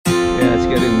Yeah, it's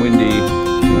getting windy.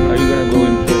 Are you gonna go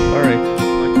into it? All right.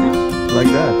 Like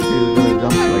that. You're gonna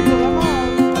jump like that.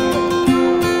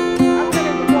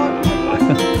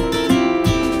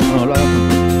 Oh, like that.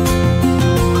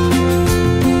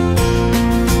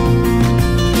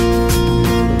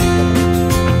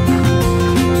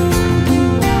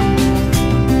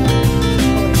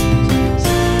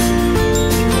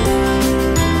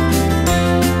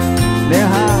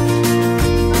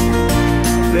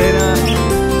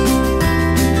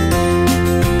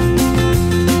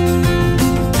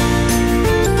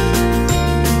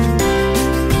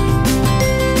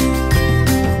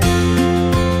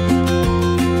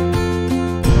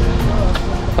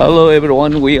 Hello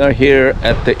everyone, we are here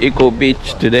at the Eco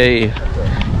Beach today,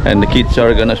 and the kids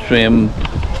are gonna swim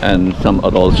and some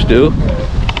adults too.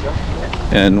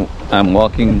 And I'm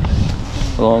walking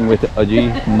along with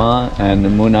Aji, Ma and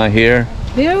Muna here.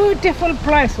 Beautiful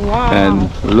place, wow. And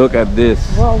look at this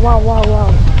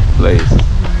Wow. place.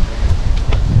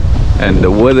 And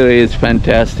the weather is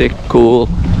fantastic, cool,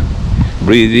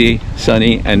 breezy,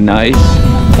 sunny and nice.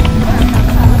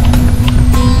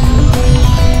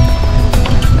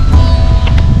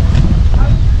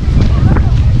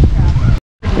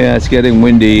 Yeah, it's getting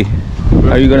windy.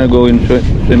 Are you gonna go in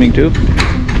swimming too?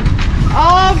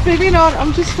 Maybe not.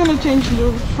 I'm just gonna change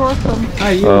the shorts.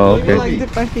 Oh, okay. Like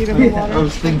dip my feet in the water. I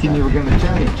was thinking you were gonna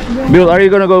change. Bill, are you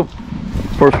gonna go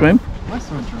for a swim?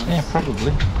 Yeah,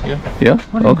 probably. Yeah. Yeah?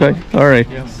 Okay. All right.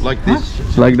 Yeah. Like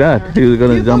this? Like that. He's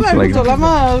gonna jump like that.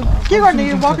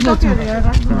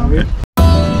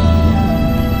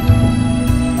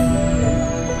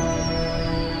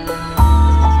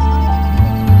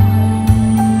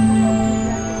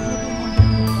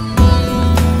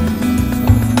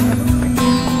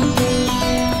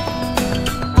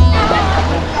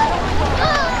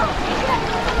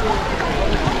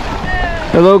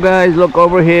 Hello guys, look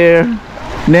over here.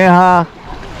 Neha.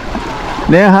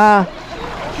 Neha.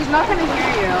 She's not gonna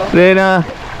hear you. Rena.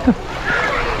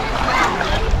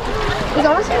 It's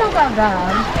honestly not that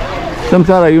bad.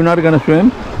 Samsara, you're not gonna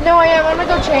swim? No, I am. I'm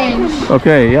gonna go change.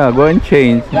 Okay, yeah, go and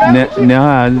change. Neha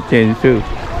has change too.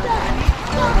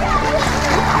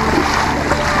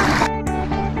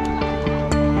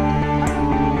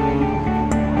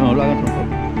 Oh, look at that.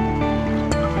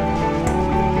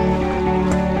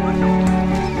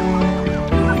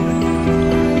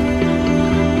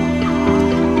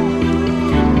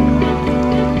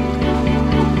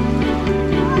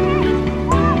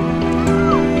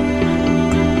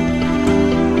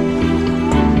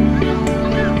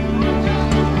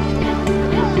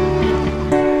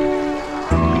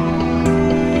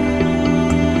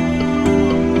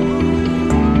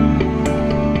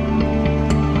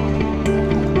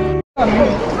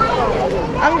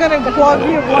 I'm gonna vlog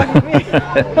you, vlog me.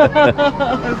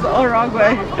 It's all wrong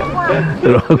way.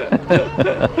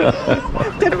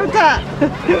 Tit for tat.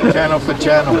 Channel for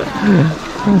channel.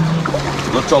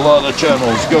 That's a lot of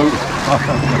channels. Go.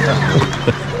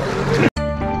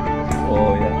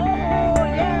 Oh yeah.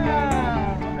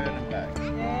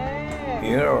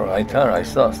 Here I thought I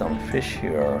saw some fish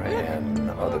here, and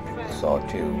other people saw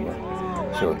too.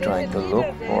 So trying to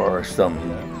look for some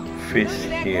fish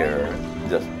here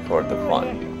just for the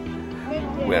fun.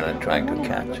 We're not trying to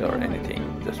catch or anything,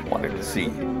 just wanted to see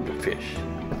the fish.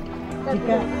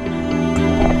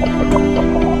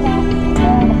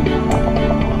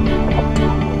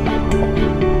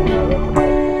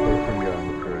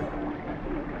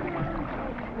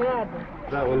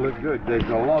 That will look good. There's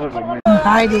a lot of them.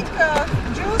 Hi.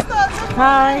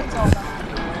 Hi.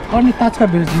 Only touch ka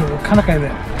bills you. Kana kaya ba?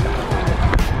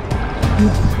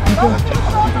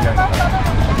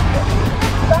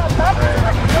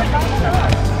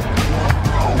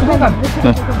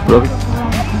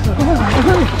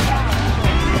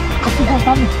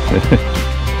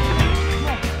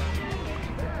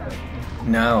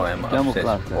 Now I'm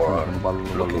obsessed for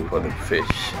looking for the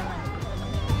fish.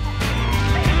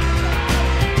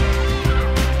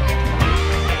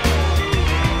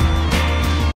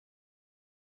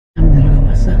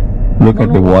 Look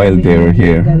at the wild deer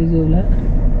here.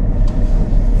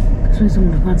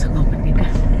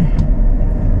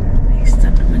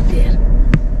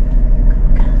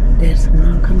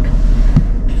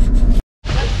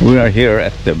 We are here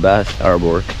at the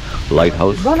Habor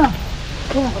Lighthouse.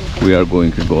 We are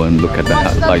going to go and look at the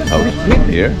lighthouse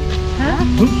here.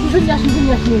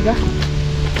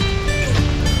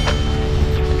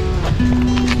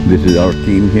 This is our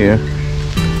team here.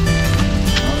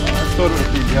 I thought it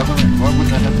would be the other one. Why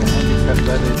wouldn't I have to handicap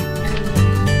that in?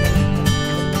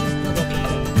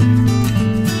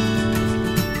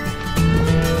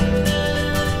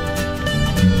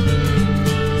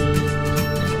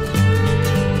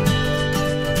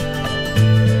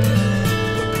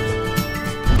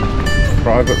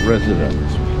 private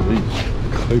residence.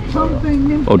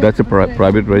 Please. Oh, that's a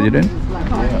private residence?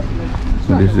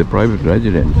 So this is a private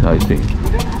residence, I see.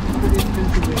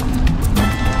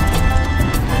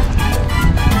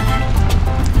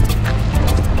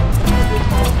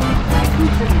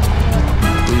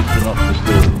 Please do not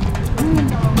disturb.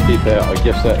 Keep out, I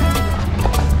guess that.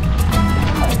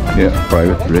 Yeah,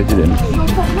 private residence.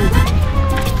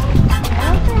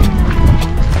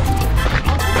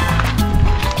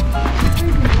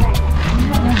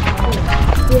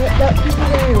 That piece is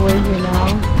very wavy now.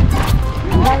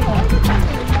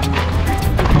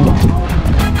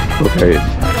 Okay,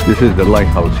 this is the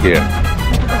lighthouse here.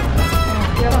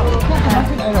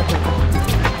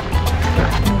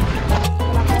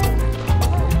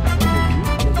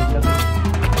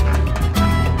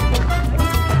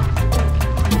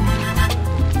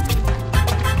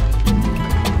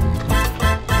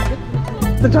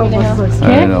 The top was so I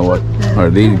don't know what are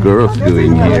these girls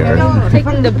doing here.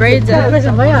 taking the braids out.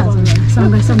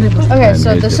 Okay,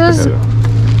 so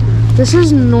this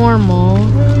is normal.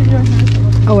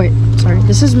 Oh wait, sorry.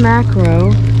 This is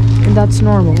macro, and that's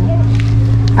normal.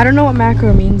 I don't know what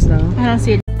macro means though. I don't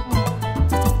see it.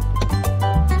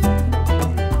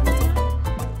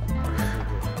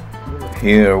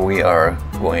 Here we are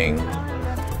going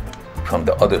from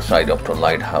the other side of the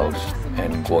lighthouse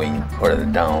and going further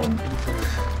down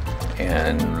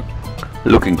and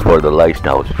looking for the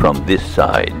lighthouse from this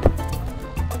side,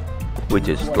 which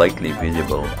is slightly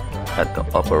visible at the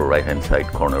upper right hand side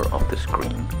corner of the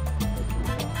screen.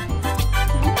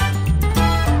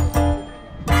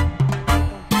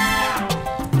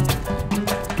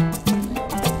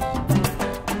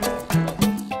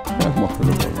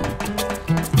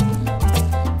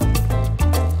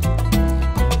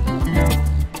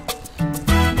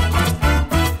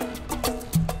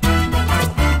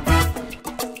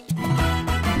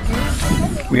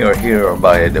 We are here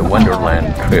by the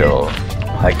Wonderland Trail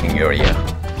hiking area.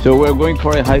 So we're going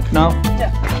for a hike now?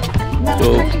 Yeah.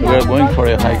 So we're going for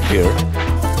a hike here.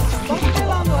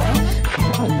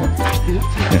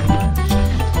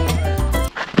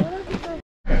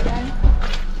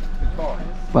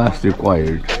 Pass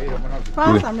required.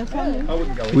 Pass, I'm just telling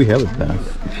you. We have a pass.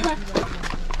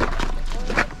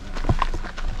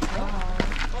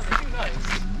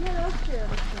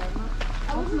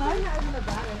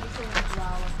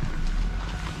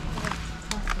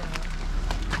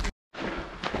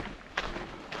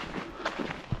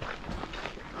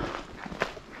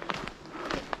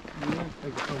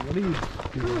 What are you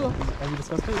doing? Have you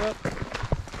discussed it yet?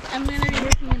 I'm gonna be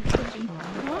working in the kitchen.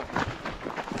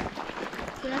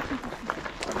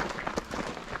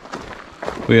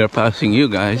 We are passing you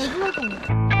guys.